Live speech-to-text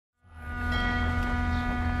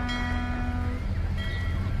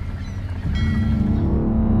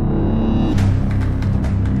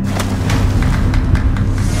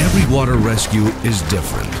Deepwater rescue is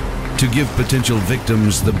different. To give potential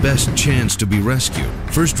victims the best chance to be rescued,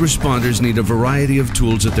 first responders need a variety of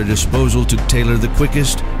tools at their disposal to tailor the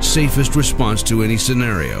quickest, safest response to any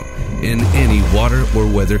scenario, in any water or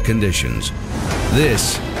weather conditions.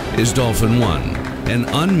 This is Dolphin 1, an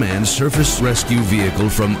unmanned surface rescue vehicle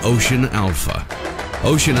from Oceanalpha.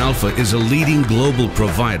 Oceanalpha is a leading global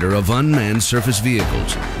provider of unmanned surface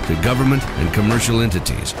vehicles to government and commercial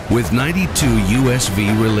entities with 92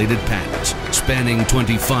 USV-related patents spanning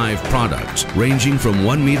 25 products ranging from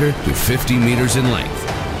 1 meter to 50 meters in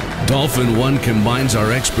length. Dolphin 1 combines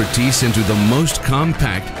our expertise into the most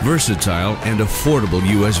compact, versatile, and affordable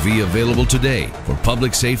USV available today for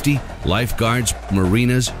public safety, lifeguards,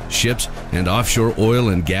 marinas, ships, and offshore oil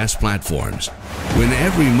and gas platforms. When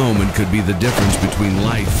every moment could be the difference between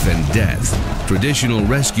life and death, traditional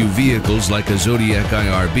rescue vehicles like a Zodiac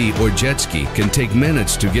IRB or jet ski can take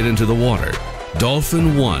minutes to get into the water.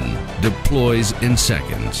 Dolphin 1 deploys in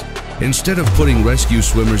seconds. Instead of putting rescue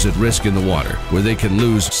swimmers at risk in the water, where they can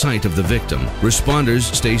lose sight of the victim,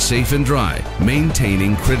 responders stay safe and dry,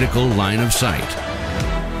 maintaining critical line of sight.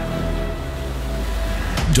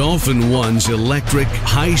 Dolphin 1's electric,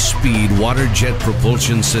 high-speed water jet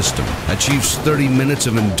propulsion system achieves 30 minutes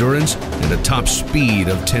of endurance and a top speed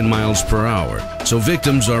of 10 miles per hour, so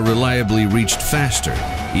victims are reliably reached faster,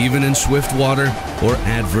 even in swift water or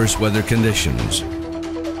adverse weather conditions.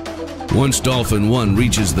 Once Dolphin 1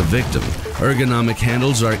 reaches the victim, ergonomic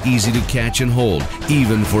handles are easy to catch and hold,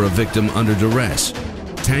 even for a victim under duress.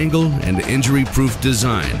 Tangle and injury-proof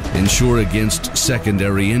design ensure against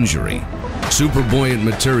secondary injury. Super buoyant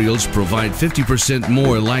materials provide 50%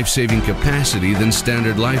 more life-saving capacity than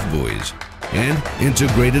standard life buoys. And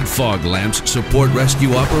integrated fog lamps support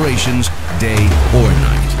rescue operations day or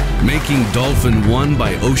night, making Dolphin 1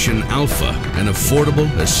 by Oceanalpha an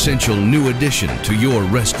affordable, essential new addition to your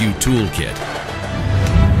rescue toolkit.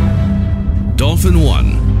 Dolphin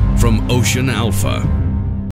 1 from Oceanalpha.